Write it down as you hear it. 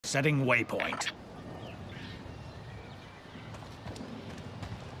Setting waypoint.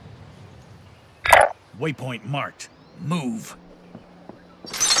 Waypoint marked. Move.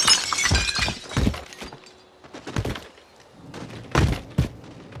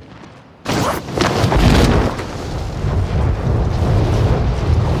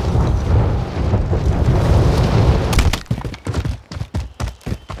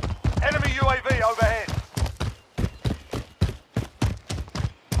 Enemy UAV overhead.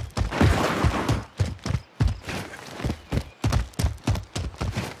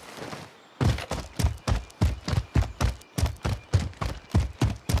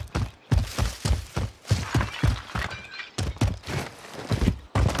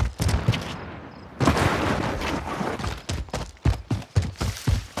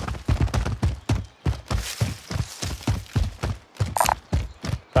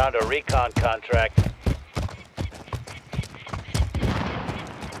 Found a recon contract.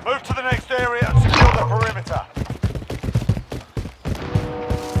 Move to the next area and secure the perimeter.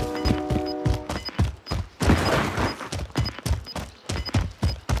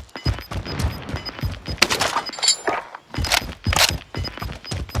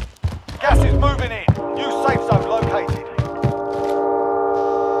 Gas is moving in. New safe zone located.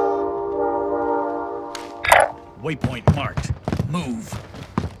 Waypoint marked. Move.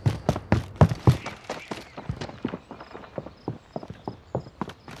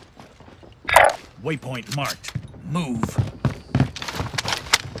 Waypoint marked. Move.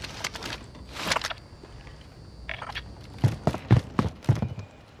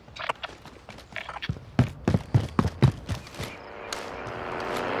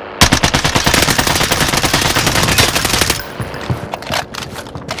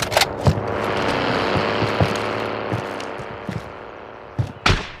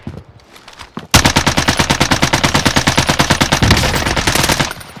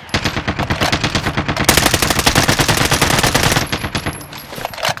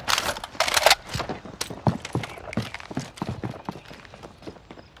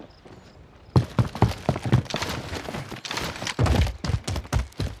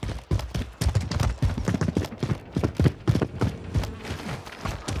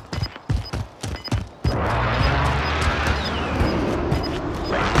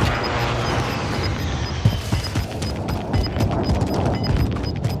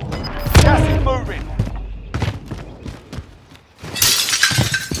 Gas is moving.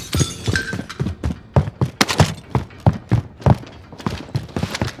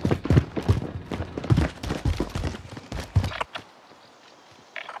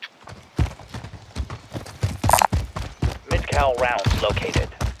 Mid-cal rounds located.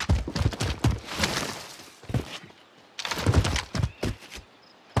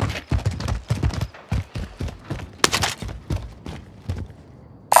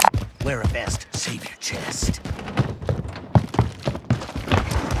 Wear a vest. Save your chest.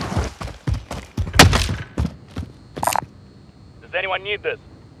 Does anyone need this?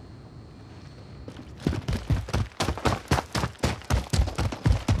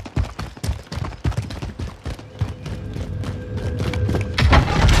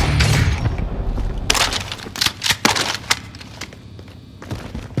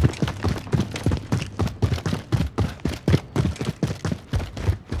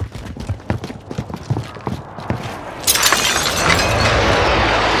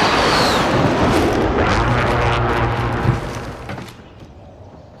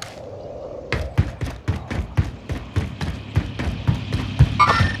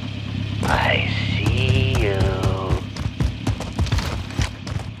 I see you.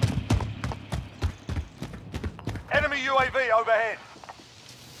 Enemy UAV overhead.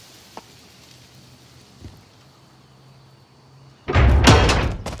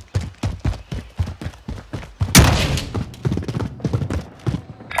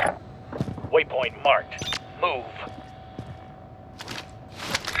 Waypoint marked. Move.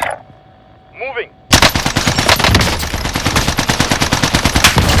 Moving.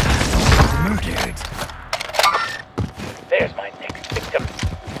 Murdered. There's my next victim.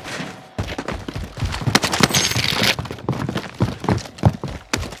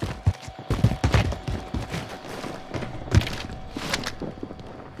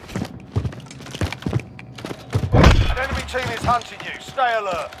 An enemy team is hunting you. Stay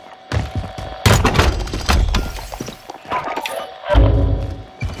alert.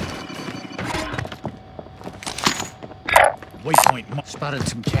 Waypoint spotted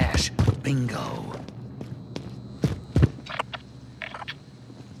some cash. Bingo.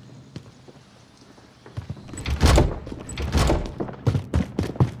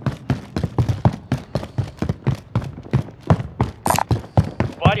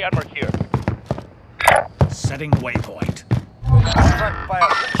 Body Body armor here. Setting waypoint. Contract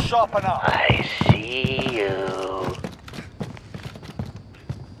failed. Sharpen up. I see you.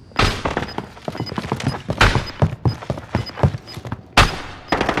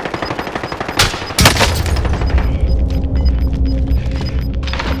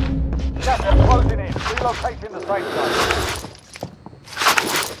 Gas is closing in. Relocating the safe zone.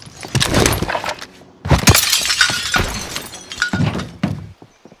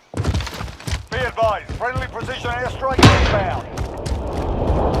 Be advised, friendly precision airstrike inbound.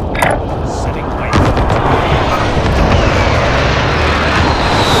 Setting waypoint.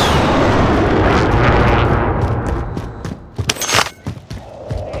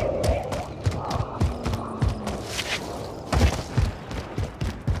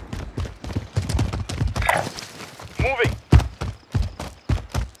 Moving.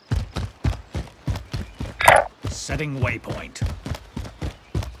 Setting waypoint.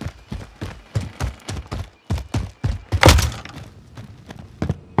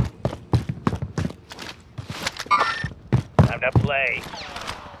 Time to play.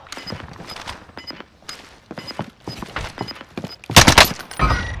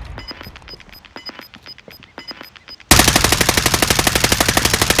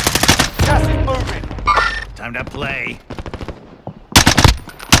 Gas is moving. Time to play.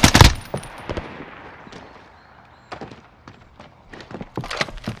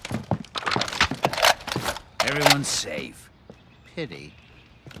 Everyone's safe. Pity.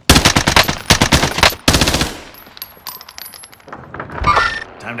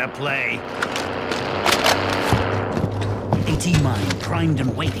 Time to play. AT mine primed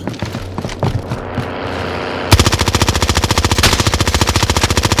and waiting.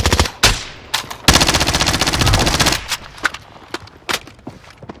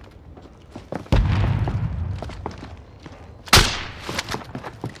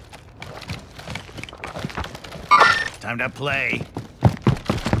 Time to play.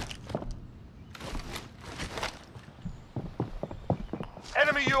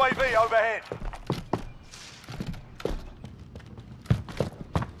 Enemy UAV overhead.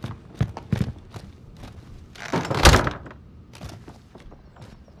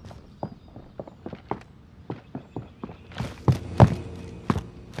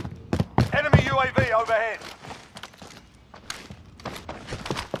 Enemy UAV overhead.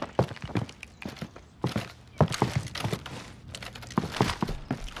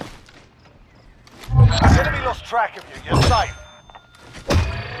 Enemy lost track of you. You're safe.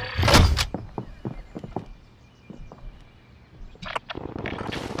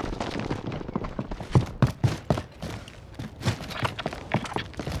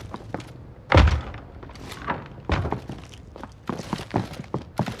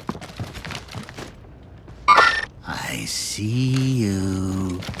 I see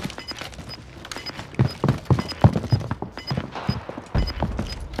you.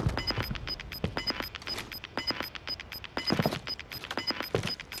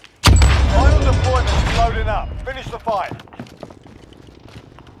 Final deployment is loading up. Finish the fight.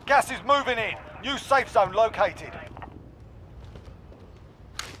 Gas is moving in. New safe zone located.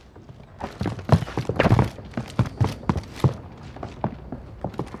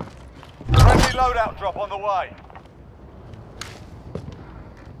 Friendly loadout drop on the way.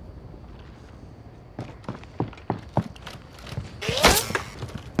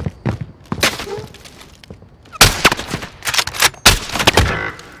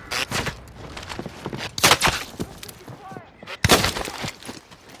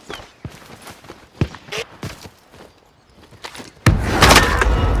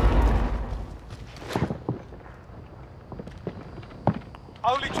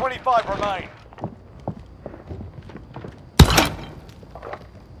 Only 25 remain.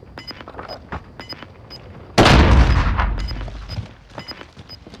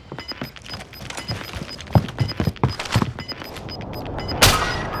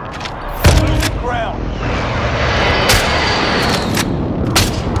 Losing ground.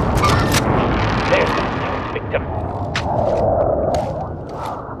 There's the victim.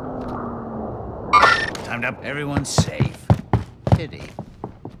 Timed up. Everyone's safe. Pity.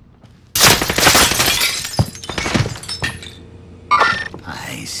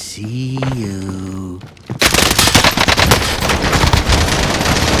 I see you.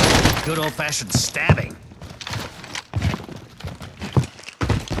 Good old-fashioned stabbing.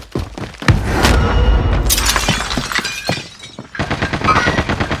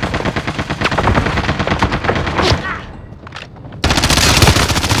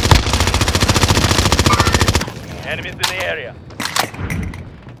 Enemies in the area.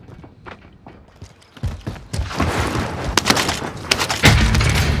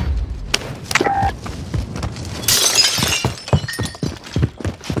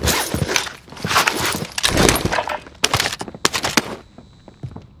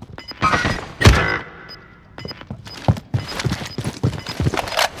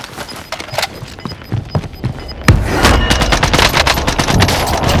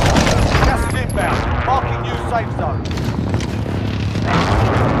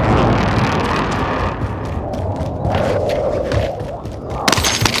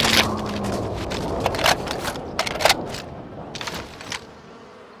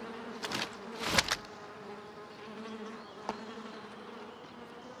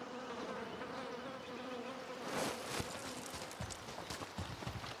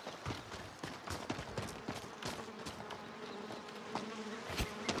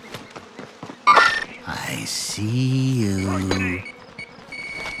 I see you.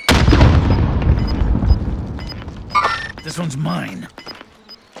 This one's mine.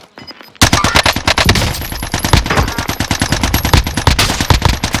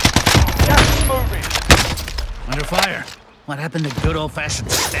 Gas is moving. Under fire. What happened to good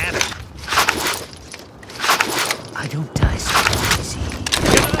old-fashioned stabbing? I don't die so easy.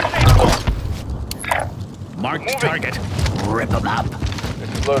 Mark the target. Rip them up.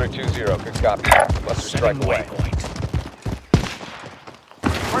 This is Loader 2-0. Good copy. Buster strike Setting away. waypoint.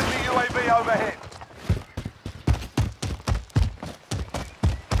 Friendly UAV overhead.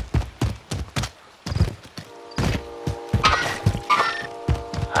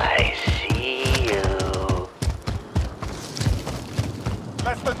 I see you.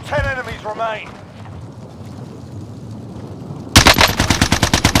 Less than 10 enemies remain.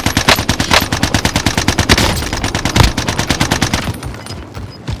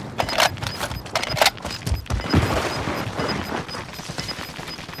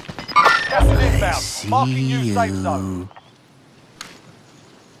 Gas is inbound. Marking new safe zone.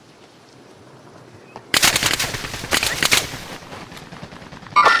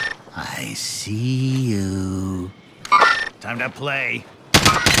 I see you. Time to play.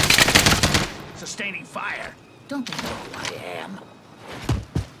 Sustaining fire. Don't they know who I am?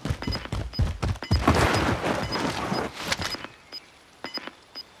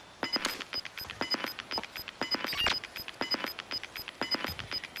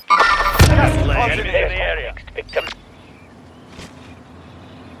 Gas is Play. closing Enemy in. in the area. Victim.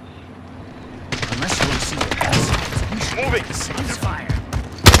 Unless you want to see the best, we should Moving. the same fire.